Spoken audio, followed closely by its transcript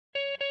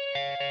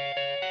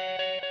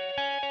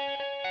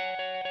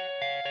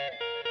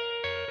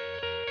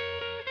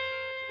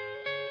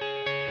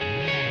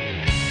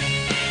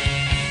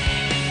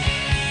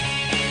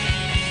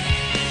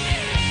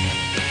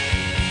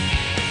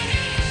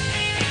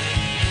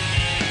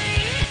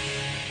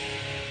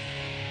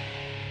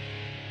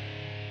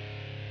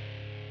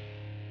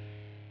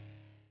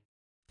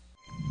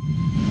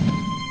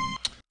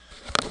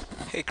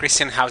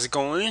Christian, how's it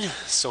going?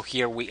 So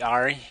here we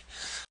are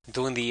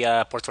doing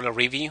the portfolio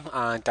review,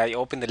 and I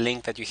opened the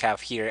link that you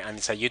have here, and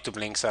it's a YouTube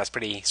link, so that's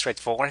pretty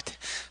straightforward.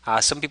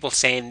 Some people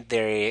saying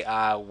their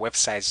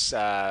websites,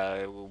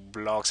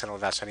 blogs, and all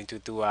that, so I need to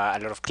do a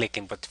lot of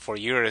clicking. But for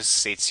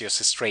yours, it's just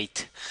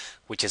straight,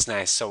 which is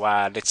nice. So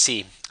let's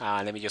see.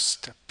 Let me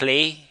just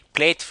play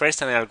it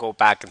first, and then I'll go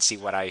back and see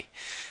what I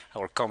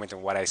or comment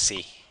on what I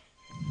see.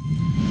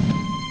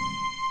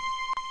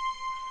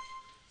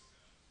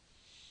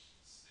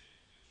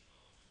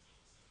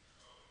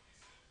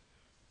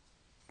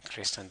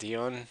 Christian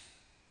Dion,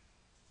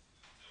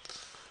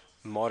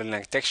 model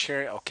and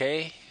texture,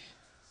 okay.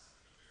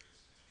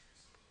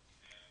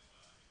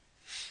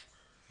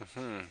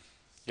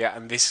 Yeah,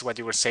 and this is what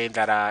you were saying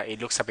that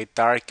it looks a bit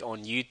dark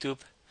on YouTube.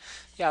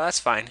 Yeah, that's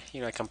fine.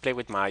 I can play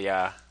with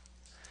my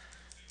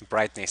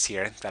brightness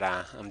here. That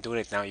I'm doing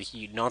it now.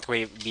 You not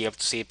will be able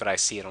to see it, but I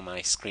see it on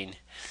my screen.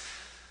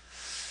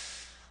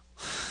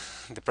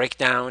 The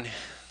breakdown.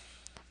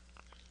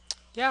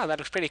 Yeah, that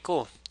looks pretty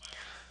cool.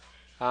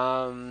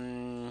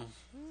 Um,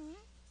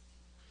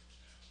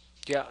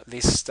 yeah,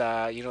 this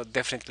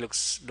definitely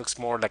looks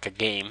more like a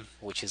game,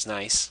 which is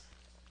nice.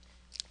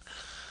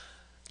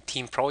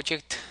 Team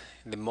project,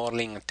 the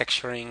modeling and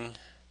texturing.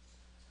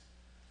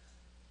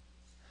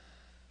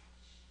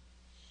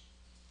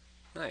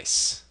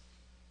 Nice.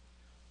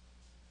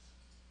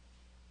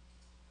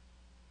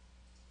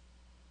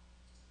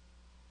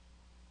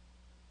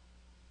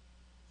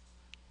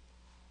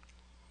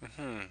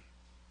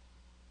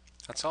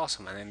 That's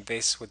awesome. And then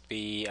this would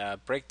be a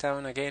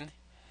breakdown again.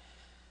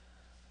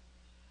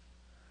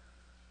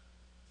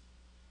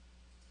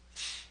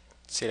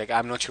 See, like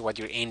I'm not sure what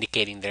you're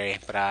indicating there,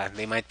 but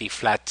they might be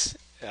flat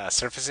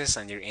surfaces,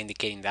 and you're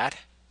indicating that.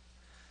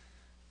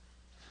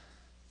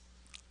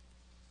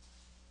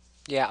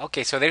 Yeah,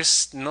 okay, so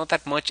there's not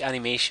that much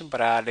animation,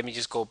 but let me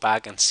just go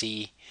back and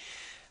see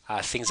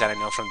things that I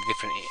know from the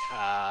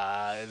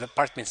different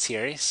departments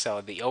here.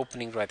 So the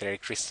opening right there,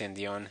 Christian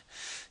Dion.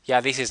 Yeah,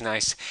 this is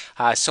nice.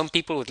 Some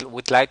people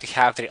would like to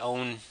have their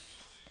own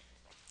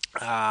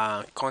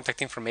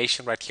contact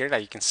information right here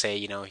that you can say,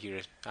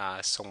 here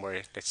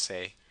somewhere, let's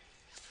say.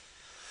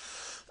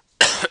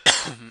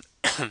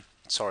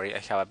 Sorry, I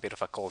have a bit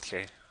of a cold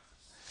here.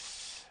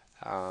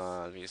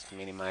 Let me just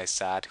minimize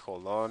that.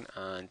 Hold on,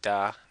 and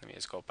let me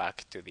just go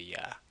back to the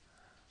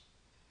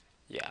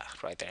yeah,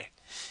 right there.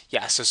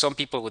 Yeah, so some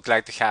people would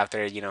like to have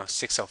their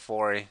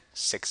 604,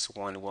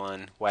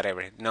 611,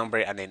 whatever number,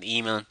 and then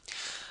email.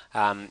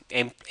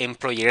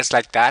 Employers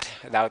like that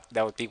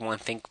would be one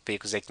thing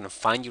because they can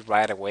find you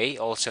right away.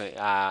 Also,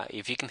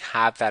 if you can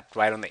have that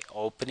right on the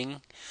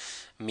opening,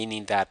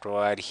 meaning that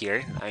right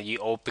here you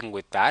open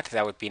with that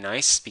would be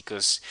nice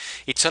because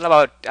it's all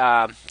about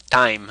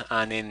time.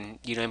 And then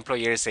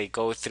employers, they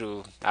go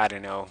through, I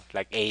don't know,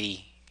 like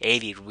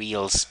 80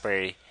 reels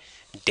per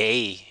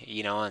day,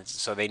 and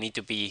so they need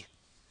to be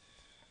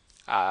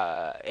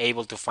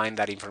able to find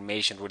that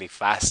information really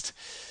fast.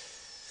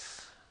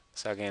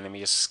 So again, let me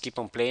just keep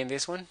on playing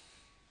this one.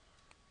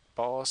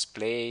 Pause,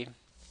 play,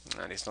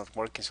 and it's not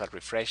working, so I'll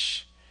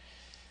refresh.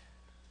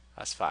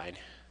 That's fine.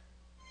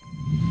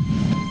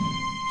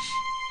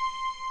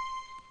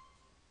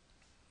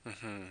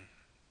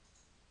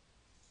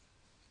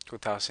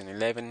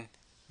 2011,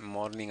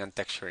 modeling and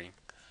texturing.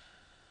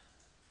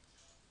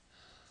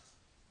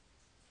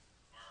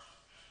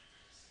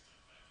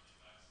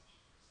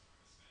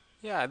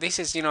 Yeah, this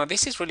is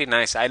really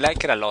nice. I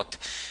like it a lot.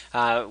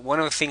 One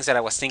of the things that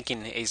I was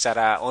thinking is that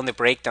on the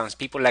breakdowns,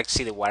 people like to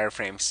see the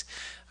wireframes,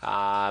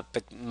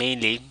 but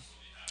mainly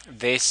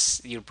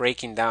this, you're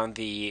breaking down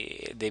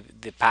the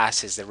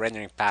passes, the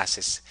rendering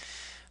passes,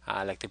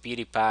 like the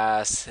beauty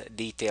pass,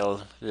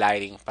 detail,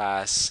 lighting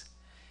pass.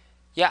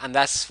 Yeah, and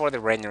that's for the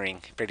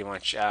rendering, pretty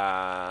much.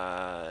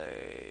 Yeah.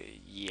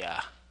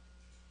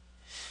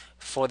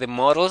 For the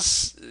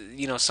models,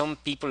 some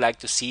people like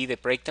to see the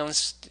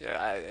breakdowns,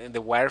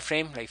 the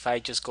wireframe. Like if I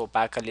just go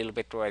back a little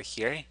bit right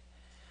here,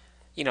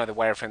 the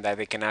wireframe, that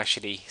they can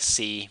actually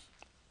see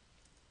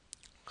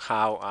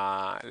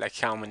how, like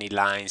how many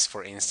lines,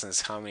 for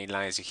instance, how many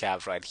lines you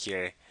have right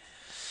here.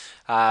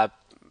 Uh,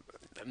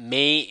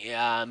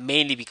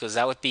 mainly because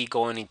that would be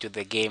going into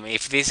the game.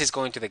 If this is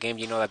going to the game,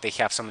 you know that they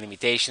have some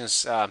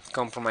limitations,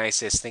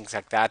 compromises, things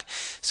like that.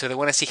 So they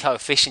want to see how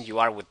efficient you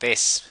are with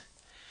this.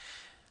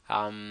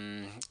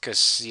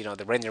 Because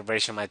the render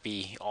version might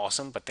be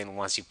awesome, but then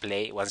once you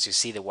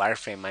see the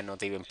wireframe, might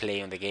not even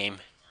play on the game.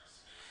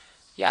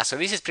 Yeah, so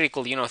this is pretty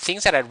cool.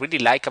 Things that I really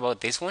like about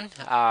this one,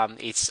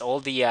 it's all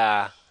the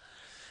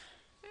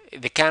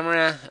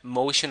camera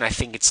motion. I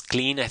think it's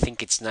clean. I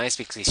think it's nice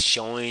because it's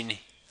showing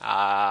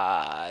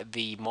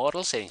the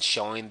models and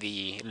showing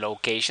the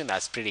location.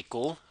 That's pretty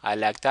cool. I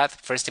like that.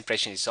 First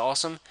impression is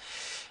awesome.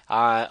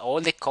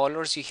 All the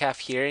colors you have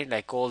here,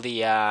 like all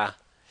the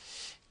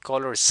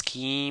color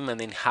scheme, and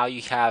then how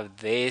you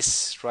have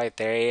this right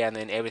there, and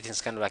then everything's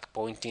kind of like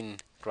pointing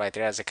right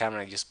there as the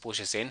camera just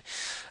pushes in.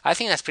 I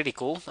think that's pretty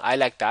cool. I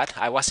like that.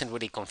 I wasn't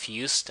really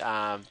confused.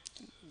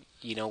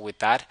 with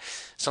that.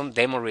 Some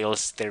demo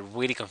reels, they're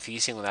really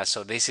confusing on that.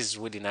 So this is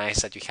really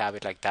nice that you have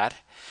it like that.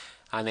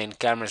 And then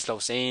camera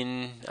slows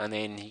in, and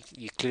then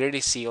you clearly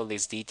see all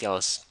these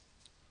details.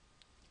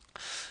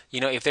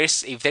 If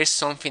there's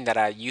something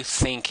that you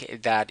think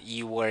that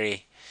you were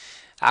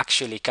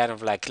actually kind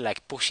of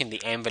like pushing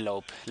the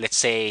envelope, let's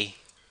say,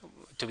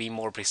 to be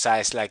more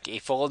precise, like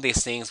if all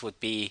these things would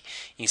be,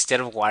 instead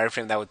of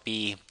wireframe, that would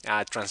be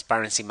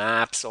transparency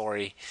maps, or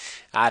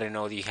I don't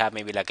know, you have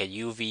maybe like a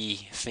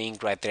UV thing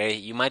right there,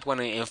 you might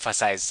want to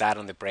emphasize that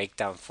on the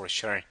breakdown for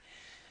sure,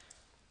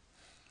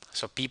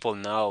 so people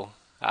know.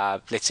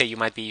 Let's say you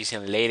might be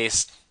using the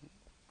latest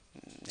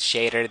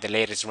shader, the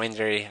latest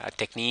render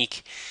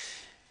technique.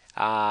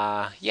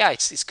 Yeah,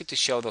 it's good to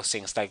show those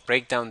things like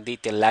breakdown,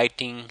 detail,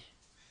 lighting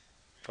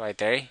right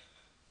there.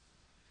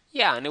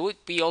 Yeah, and it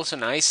would be also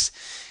nice,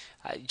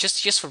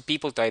 just for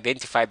people to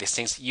identify these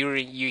things.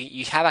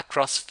 You have a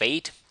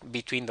crossfade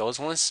between those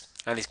ones,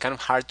 and it's kind of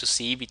hard to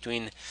see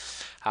between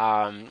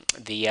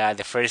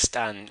the first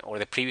and or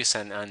the previous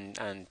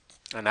and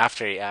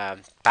after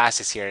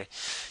passes here.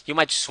 You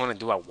might just want to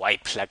do a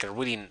wipe, like a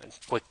really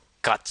quick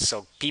cut,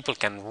 so people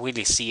can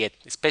really see it,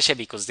 especially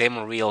because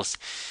demo reels,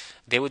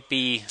 they would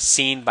be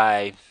seen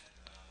by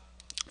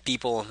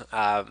people.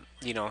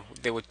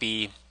 They would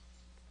be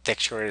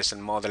texturers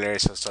and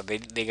modelers, so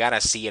they gotta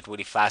see it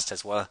really fast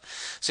as well.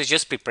 So it's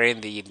just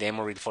preparing the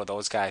demo reel for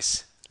those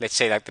guys. Let's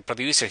say like the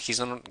producer, he's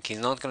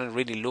not gonna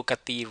really look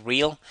at the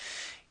reel.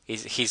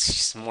 He's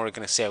just more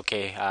gonna say,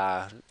 okay,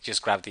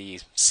 just grab the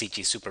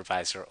CG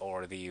supervisor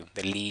or the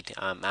lead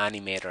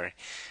animator,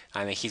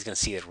 and then he's gonna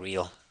see the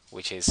reel,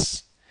 which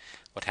is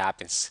what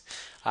happens.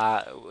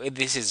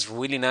 This is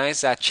really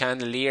nice. That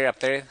chandelier up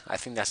there, I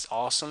think that's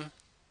awesome.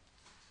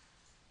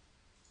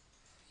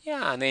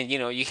 Yeah, and then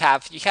you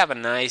have a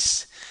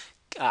nice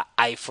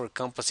eye for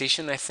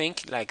composition. I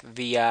think like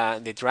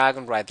the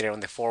dragon right there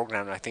on the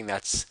foreground. I think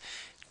that's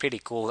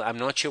pretty cool. I'm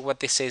not sure what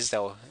this is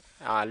though.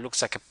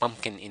 Looks like a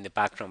pumpkin in the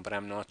background, but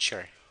I'm not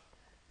sure.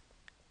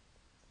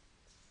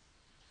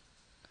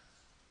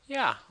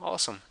 Yeah,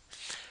 awesome.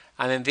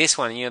 And then this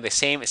one, the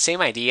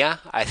same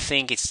idea. I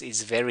think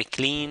it's very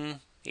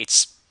clean.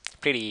 It's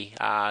pretty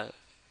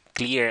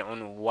clear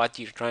on what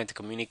you're trying to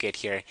communicate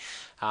here.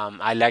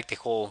 I like the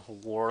whole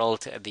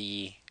world,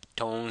 the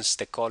tones,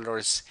 the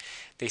colors.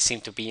 They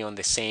seem to be on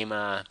the same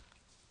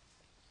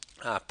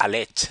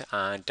palette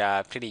and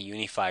pretty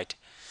unified.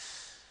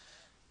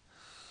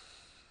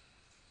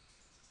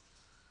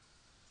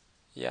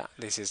 Yeah,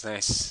 this is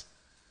nice.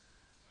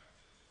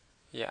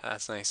 Yeah,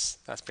 that's nice.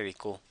 That's pretty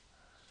cool.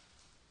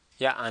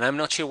 Yeah, and I'm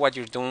not sure what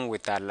you're doing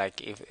with that.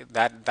 Like if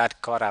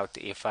that cutout,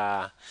 if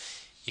I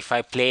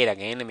play it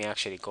again, let me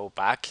actually go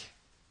back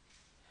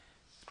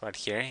right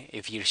here.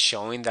 If you're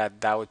showing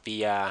that would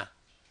be a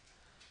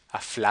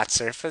flat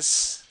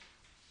surface,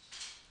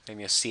 let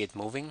me just see it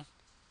moving.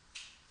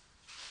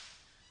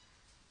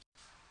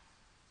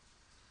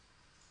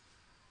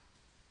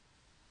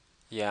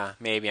 Yeah,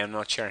 maybe, I'm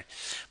not sure.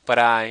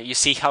 But you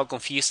see how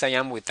confused I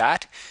am with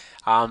that?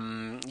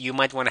 You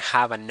might want to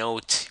have a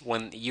note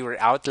when you're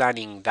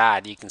outlining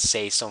that. You can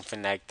say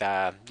something like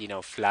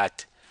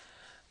flat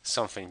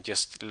something.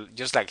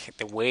 Just like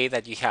the way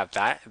that you have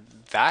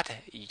that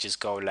you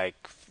just go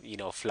like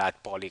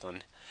flat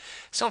polygon.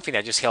 Something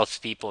that just helps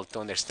people to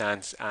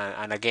understand.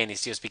 And again,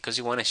 it's just because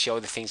you want to show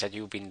the things that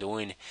you've been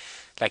doing.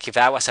 Like if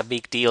that was a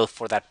big deal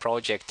for that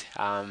project,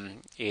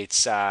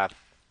 it's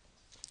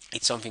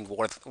something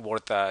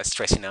worth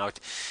stressing out.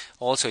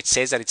 Also, it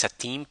says that it's a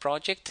team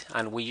project,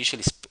 and we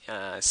usually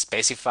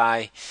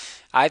specify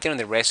either on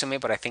the resume,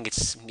 but I think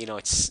it's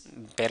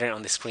better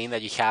on the screen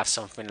that you have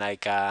something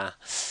like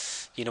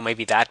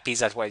maybe that piece.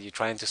 That's what you're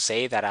trying to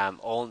say, that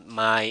all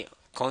my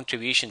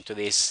contribution to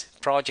this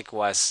project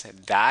was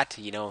that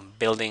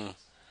building.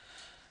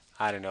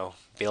 I don't know,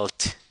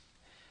 built.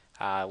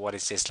 What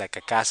is this, like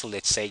a castle?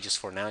 Let's say, just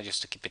for now,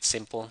 just to keep it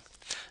simple,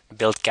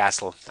 build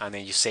castle, and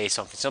then you say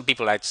something. Some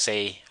people like to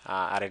say,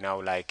 I don't know,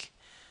 like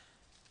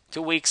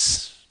 2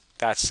 weeks.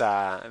 That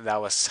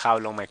was how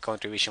long my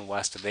contribution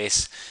was to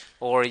this.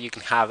 Or you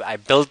can have, I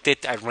built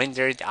it, I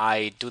rendered,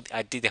 I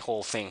did the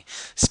whole thing.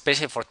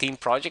 Especially for team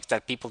projects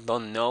that people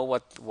don't know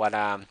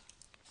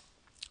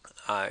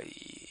uh,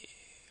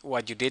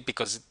 what you did,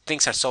 because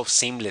things are so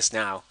seamless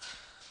now.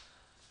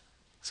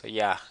 So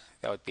yeah,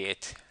 that would be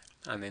it.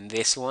 And then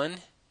this one,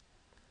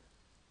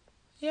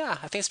 yeah,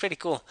 I think it's pretty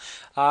cool.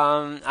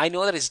 I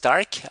know that it's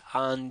dark,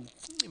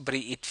 but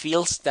it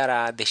feels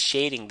that the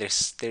shading,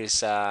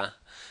 there's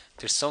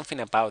something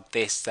about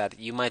this that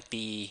you might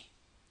be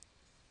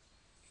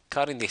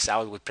cutting this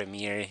out with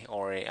Premiere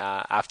or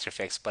After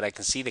Effects, but I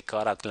can see the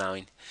cutout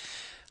line.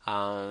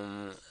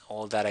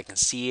 All that, I can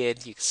see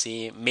it. You can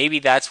see maybe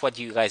that's what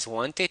you guys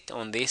wanted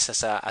on this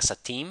as a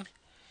team.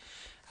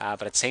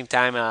 But at the same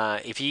time,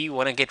 if you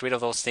want to get rid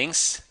of those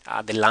things,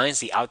 the lines,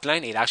 the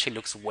outline, it actually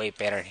looks way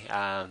better.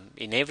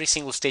 In every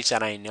single stage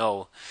that I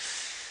know,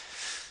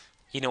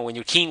 When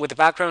you're keying with the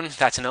background,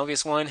 that's an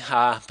obvious one.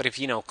 But if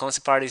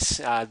concept artists,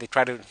 they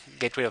try to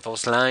get rid of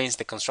those lines,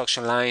 the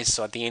construction lines,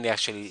 so at the end it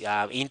actually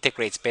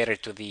integrates better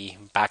to the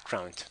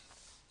background.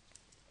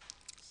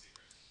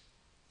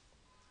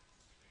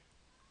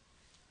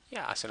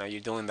 Yeah, so now you're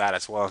doing that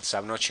as well. So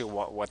I'm not sure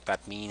what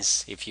that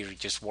means if you're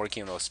just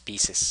working on those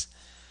pieces.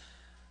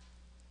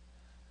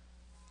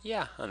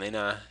 Yeah, and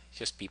then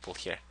just people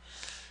here.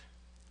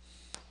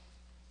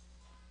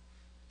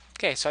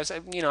 Okay, so I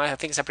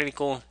think it's a pretty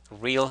cool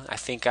reel. I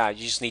think you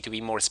just need to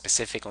be more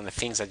specific on the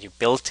things that you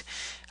built,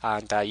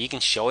 and you can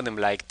show them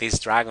like this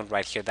dragon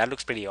right here. That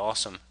looks pretty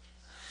awesome.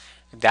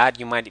 That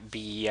you might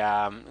be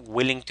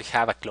willing to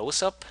have a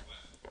close-up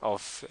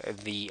of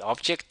the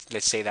object.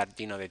 Let's say that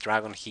the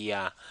dragon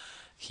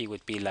he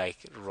would be like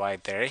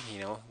right there,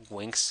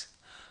 wings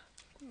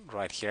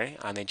right here,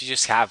 and then you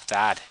just have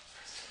that,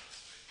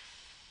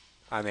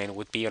 and then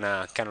would be on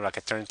a kind of like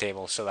a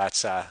turntable. So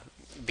that's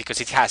because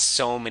it has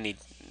so many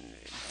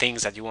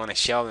things that you want to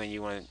show, and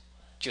you want to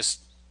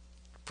just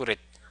put it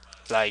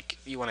like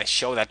you want to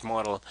show that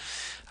model.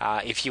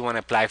 If you want to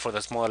apply for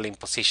those modeling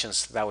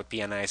positions, that would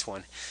be a nice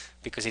one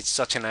because it's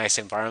such a nice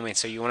environment.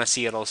 So you want to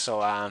see it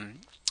also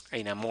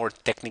in a more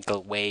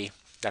technical way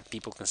that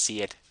people can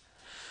see it.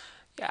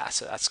 Yeah,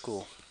 so that's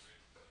cool.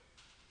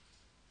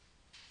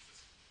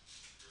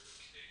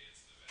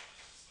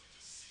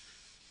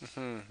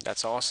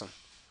 That's awesome.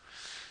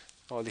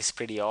 Oh, this is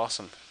pretty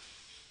awesome.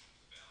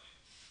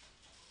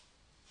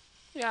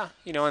 Yeah,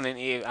 and then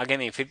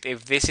again,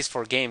 if this is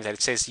for games that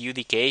it says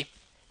UDK,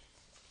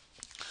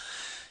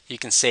 you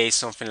can say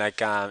something like,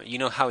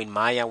 how in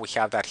Maya we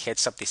have that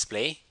heads up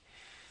display,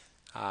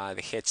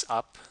 the heads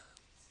up,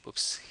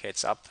 oops,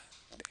 heads up.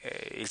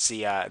 It's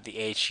the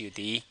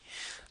HUD.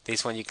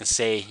 This one you can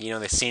say,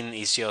 the scene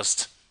is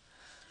just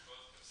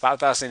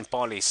 5,000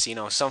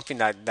 polys, something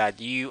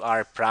that you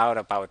are proud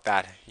about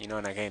that,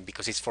 and again,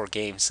 because it's for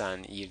games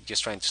and you're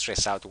just trying to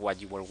stress out what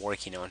you were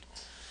working on.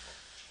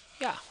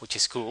 Yeah, which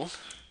is cool.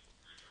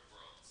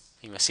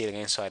 You must see it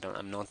again so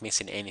I'm not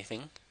missing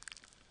anything.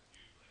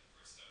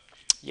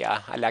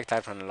 Yeah, I like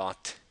that one a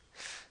lot.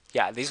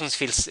 Yeah, this one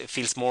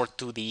feels more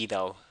 2D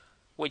though,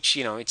 which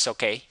it's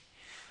okay.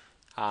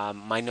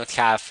 Might not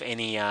have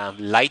any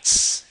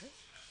lights.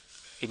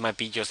 It might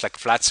be just like a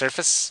flat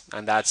surface,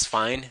 and that's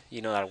fine.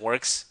 That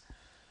works.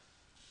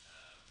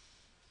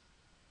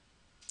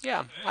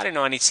 Yeah, I don't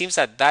know, and it seems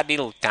that that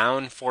little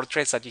town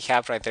fortress that you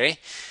have right there,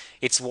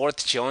 it's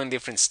worth showing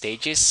different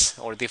stages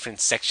or different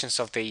sections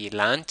of the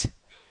land.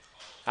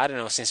 I don't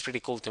know, seems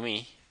pretty cool to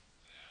me.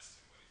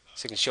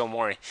 So you can show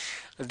more.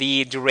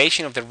 The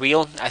duration of the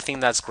reel, I think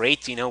that's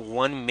great.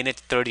 1 minute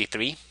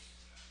 33.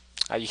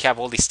 You have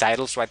all these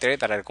titles right there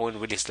that are going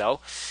really slow.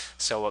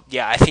 So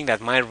yeah, I think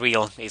that my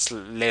reel is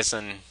less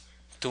than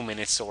 2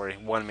 minutes or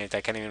 1 minute.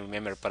 I can't even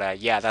remember, but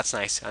yeah, that's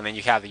nice. And then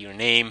you have your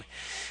name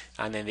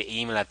and then the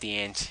email at the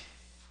end.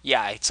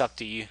 Yeah, it's up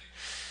to you.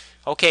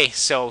 Okay,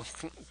 so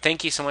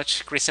thank you so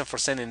much, Christian, for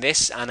sending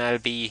this, and I'll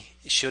be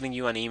shooting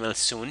you an email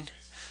soon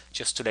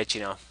just to let you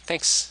know.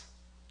 Thanks.